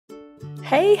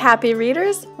Hey, happy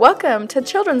readers! Welcome to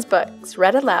Children's Books,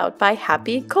 read aloud by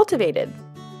Happy Cultivated.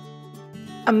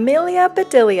 Amelia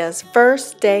Bedelia's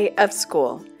First Day of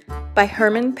School by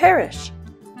Herman Parish.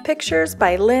 Pictures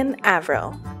by Lynne,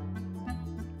 Avril.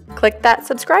 Click that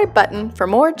subscribe button for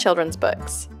more children's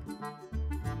books.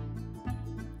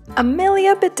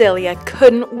 Amelia Bedelia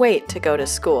couldn't wait to go to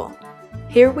school.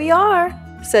 "Here we are,"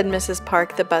 said Mrs.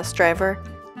 Park, the bus driver.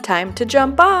 "Time to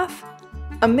jump off."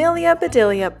 Amelia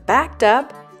Bedelia backed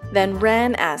up, then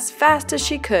ran as fast as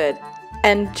she could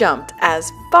and jumped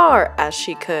as far as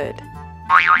she could.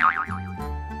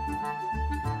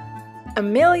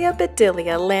 Amelia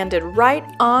Bedelia landed right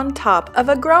on top of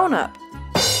a grown-up.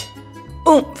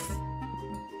 "Oomph!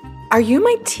 Are you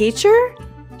my teacher?"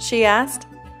 she asked.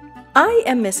 "I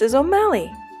am Mrs.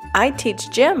 O'Malley. I teach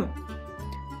Jim."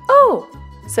 "Oh,"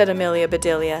 said Amelia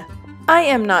Bedelia, "I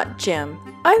am not Jim.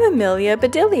 I'm Amelia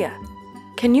Bedelia.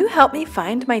 Can you help me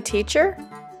find my teacher?"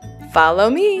 "Follow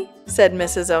me," said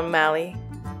Mrs. O'Malley.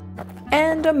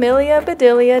 And Amelia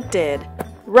Bedelia did,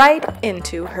 right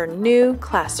into her new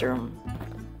classroom.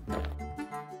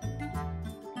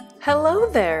 "Hello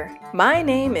there. My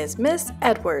name is Miss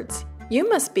Edwards. You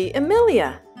must be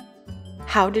Amelia."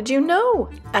 "How did you know?"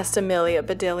 asked Amelia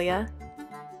Bedelia.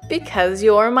 "Because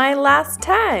you're my last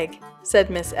tag," said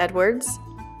Miss Edwards.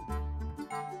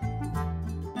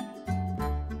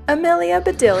 Amelia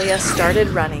Bedelia started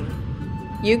running.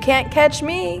 "You can't catch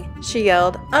me," she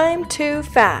yelled. "I'm too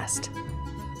fast."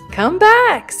 "Come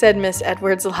back," said Miss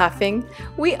Edwards, laughing.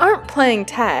 "We aren't playing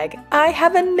tag. I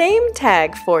have a name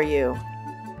tag for you."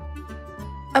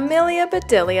 Amelia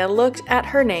Bedelia looked at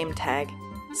her name tag.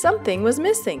 Something was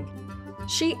missing.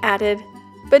 She added,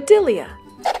 "Bedelia."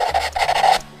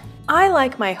 "I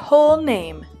like my whole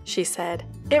name," she said.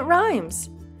 "It rhymes."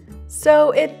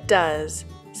 "So it does,"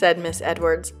 said Miss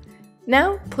Edwards.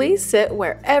 "Now please sit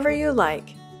wherever you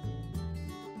like."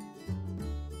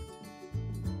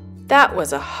 That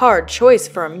was a hard choice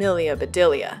for Amelia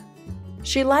Bedelia.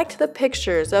 She liked the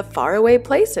pictures of faraway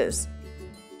places.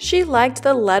 She liked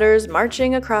the letters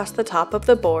marching across the top of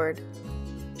the board.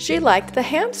 She liked the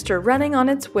hamster running on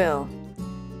its wheel.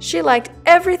 She liked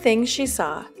everything she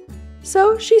saw,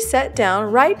 so she sat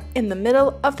down right in the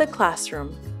middle of the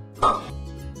classroom.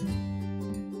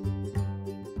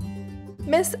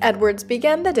 Miss Edwards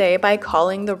began the day by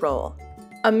calling the roll.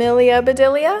 "Amelia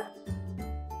Bedelia?"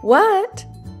 "What?"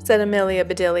 said Amelia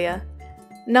Bedelia.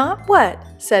 "Not what,"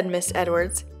 said Miss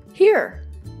Edwards. "Here."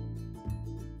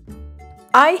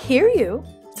 "I hear you,"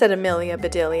 said Amelia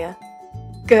Bedelia.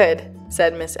 "Good,"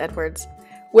 said Miss Edwards.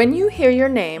 "When you hear your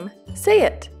name, say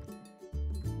it."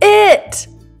 "It!"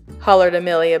 hollered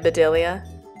Amelia Bedelia.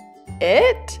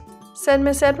 "It?" said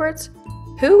Miss Edwards.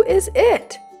 "Who is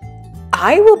it?"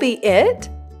 "I will be it,"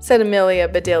 said Amelia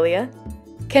Bedelia.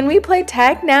 "Can we play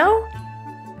tag now?"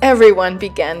 Everyone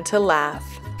began to laugh.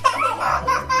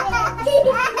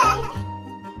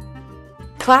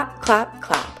 Clap, clap,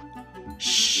 clap.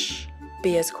 "Shh!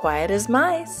 Be as quiet as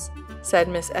mice," said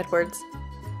Miss Edwards.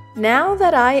 "Now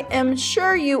that I am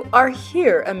sure you are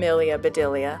here, Amelia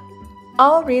Bedelia,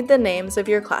 I'll read the names of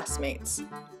your classmates.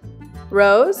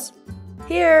 Rose,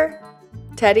 here.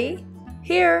 Teddy,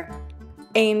 here.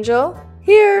 Angel,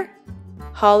 here.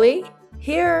 Holly,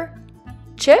 here.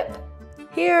 Chip,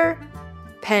 here.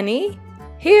 Penny,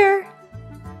 here.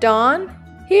 Dawn,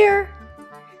 here."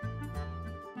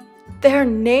 Their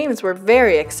names were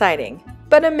very exciting,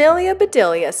 but Amelia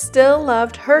Bedelia still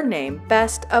loved her name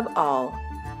best of all.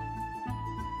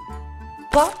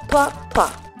 Plop, plop,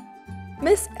 plop.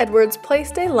 Miss Edwards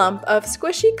placed a lump of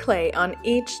squishy clay on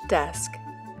each desk.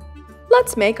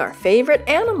 "Let's make our favorite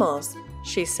animals,"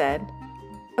 she said.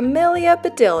 Amelia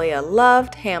Bedelia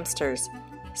loved hamsters,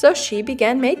 so she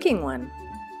began making one.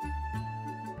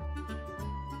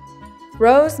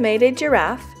 Rose made a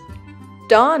giraffe,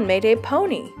 Dawn made a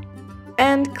pony,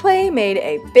 and Clay made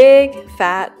a big,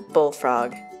 fat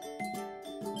bullfrog.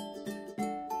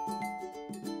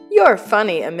 "You're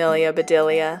funny, Amelia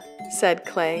Bedelia," said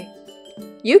Clay.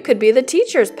 "You could be the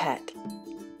teacher's pet."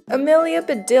 Amelia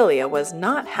Bedelia was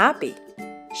not happy.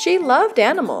 She loved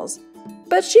animals,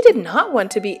 but she did not want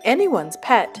to be anyone's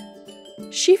pet.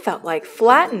 She felt like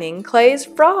flattening Clay's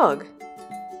frog.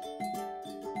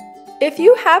 "If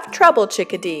you have trouble,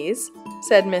 chickadees,"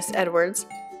 said Miss Edwards,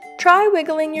 "try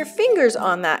wiggling your fingers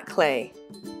on that clay."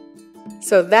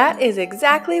 So that is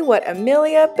exactly what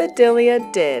Amelia Bedelia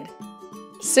did.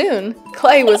 Soon,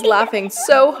 Clay was laughing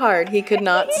so hard he could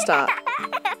not stop.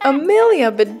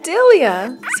 "Amelia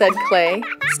Bedelia," said Clay,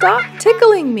 "stop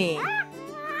tickling me."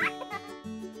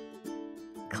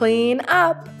 "Clean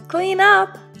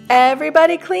up,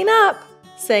 everybody clean up,"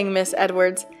 sang Miss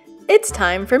Edwards. It's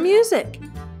time for music.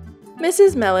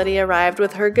 Mrs. Melody arrived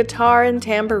with her guitar and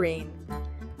tambourine.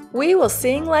 We will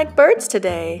sing like birds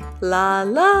today, la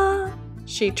la,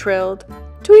 she trilled.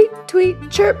 Tweet, tweet,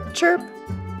 chirp, chirp.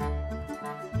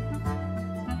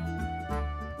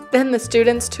 Then the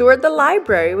students toured the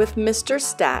library with Mr.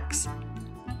 Stacks.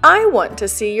 I want to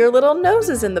see your little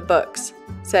noses in the books,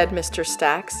 said Mr.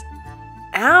 Stacks.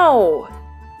 Ow!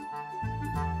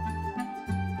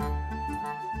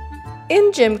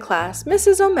 In gym class,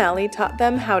 Mrs. O'Malley taught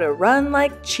them how to run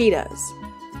like cheetahs.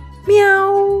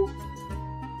 Meow!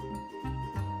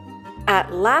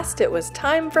 At last it was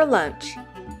time for lunch.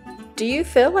 Do you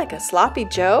feel like a sloppy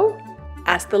Joe?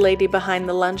 Asked the lady behind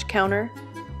the lunch counter.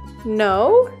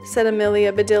 No, said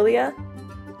Amelia Bedelia.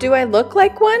 Do I look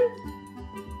like one?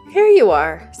 Here you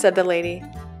are, said the lady.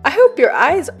 I hope your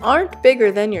eyes aren't bigger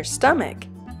than your stomach.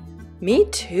 Me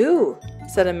too,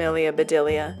 said Amelia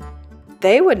Bedelia.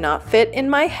 They would not fit in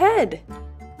my head.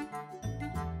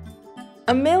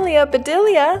 Amelia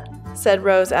Bedelia, said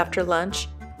Rose after lunch,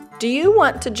 do you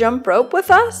want to jump rope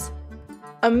with us?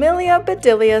 Amelia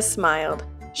Bedelia smiled.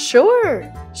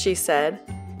 Sure, she said.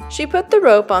 She put the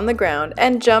rope on the ground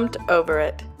and jumped over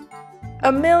it.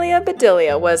 Amelia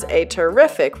Bedelia was a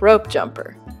terrific rope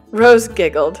jumper. Rose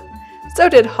giggled. So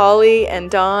did Holly and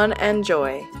Dawn and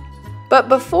Joy. But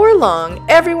before long,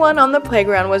 everyone on the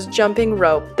playground was jumping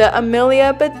rope the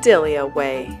Amelia Bedelia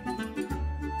way.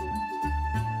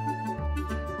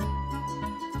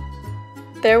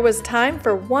 There was time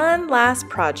for one last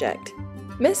project.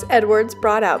 Miss Edwards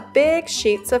brought out big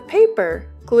sheets of paper,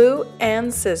 glue,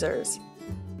 and scissors.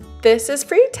 This is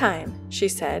free time, she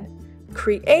said.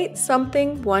 Create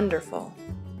something wonderful.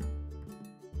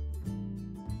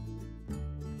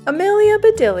 Amelia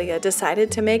Bedelia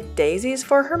decided to make daisies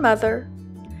for her mother.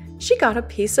 She got a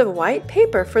piece of white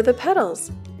paper for the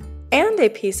petals, and a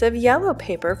piece of yellow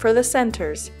paper for the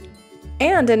centers,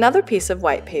 and another piece of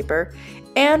white paper,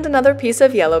 and another piece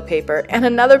of yellow paper, and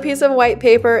another piece of white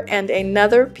paper, and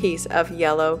another piece of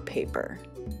yellow paper.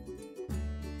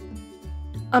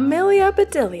 Amelia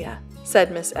Bedelia,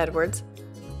 said Miss Edwards,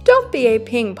 don't be a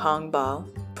ping-pong ball.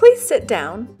 Please sit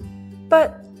down.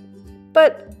 But,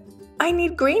 I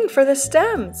need green for the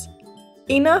stems.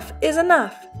 Enough is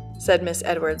enough, said Miss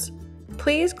Edwards.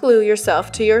 Please glue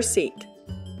yourself to your seat.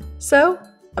 So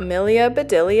Amelia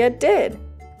Bedelia did.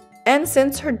 And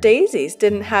since her daisies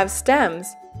didn't have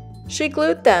stems, she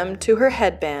glued them to her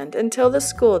headband until the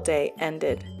school day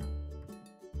ended.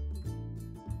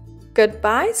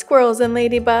 Goodbye, squirrels and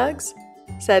ladybugs,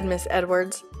 said Miss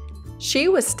Edwards. She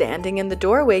was standing in the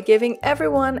doorway giving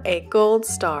everyone a gold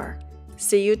star.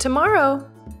 See you tomorrow.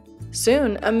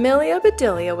 Soon, Amelia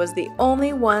Bedelia was the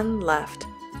only one left.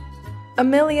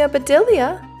 Amelia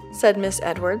Bedelia, said Miss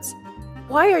Edwards,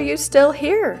 why are you still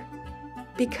here?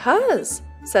 Because,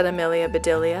 said Amelia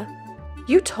Bedelia,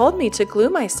 you told me to glue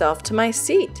myself to my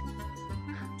seat.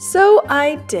 So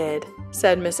I did,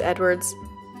 said Miss Edwards.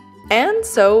 And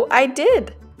so I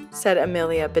did, said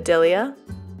Amelia Bedelia.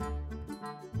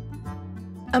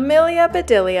 Amelia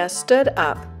Bedelia stood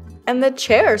up, and the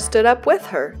chair stood up with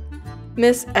her.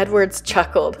 Miss Edwards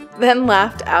chuckled, then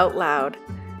laughed out loud.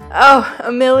 Oh,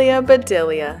 Amelia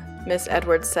Bedelia, Miss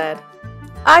Edwards said.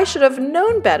 I should have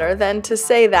known better than to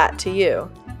say that to you,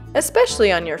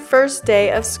 especially on your first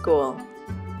day of school.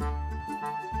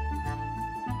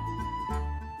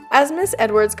 As Miss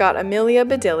Edwards got Amelia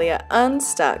Bedelia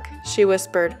unstuck, she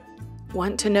whispered,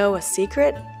 Want to know a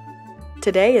secret?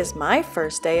 Today is my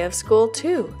first day of school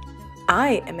too.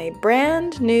 I am a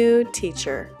brand new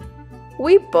teacher.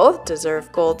 We both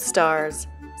deserve gold stars,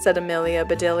 said Amelia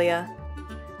Bedelia.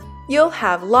 You'll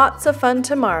have lots of fun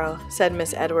tomorrow, said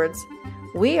Miss Edwards.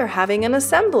 We are having an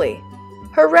assembly.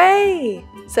 Hooray,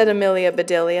 said Amelia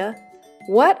Bedelia.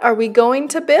 What are we going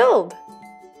to build?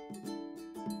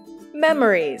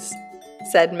 Memories,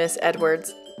 said Miss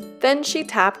Edwards. Then she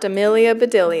tapped Amelia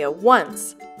Bedelia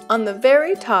once on the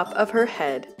very top of her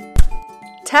head.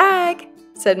 Tag,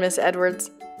 said Miss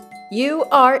Edwards. You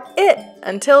are it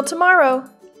until tomorrow.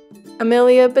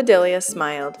 Amelia Bedelia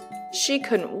smiled. She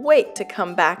couldn't wait to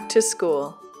come back to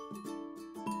school.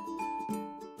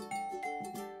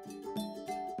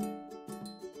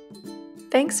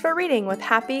 Thanks for reading with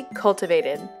Happy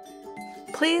Cultivated.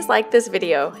 Please like this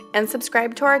video and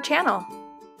subscribe to our channel.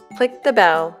 Click the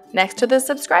bell next to the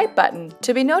subscribe button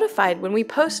to be notified when we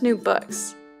post new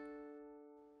books.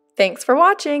 Thanks for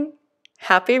watching.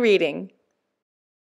 Happy reading!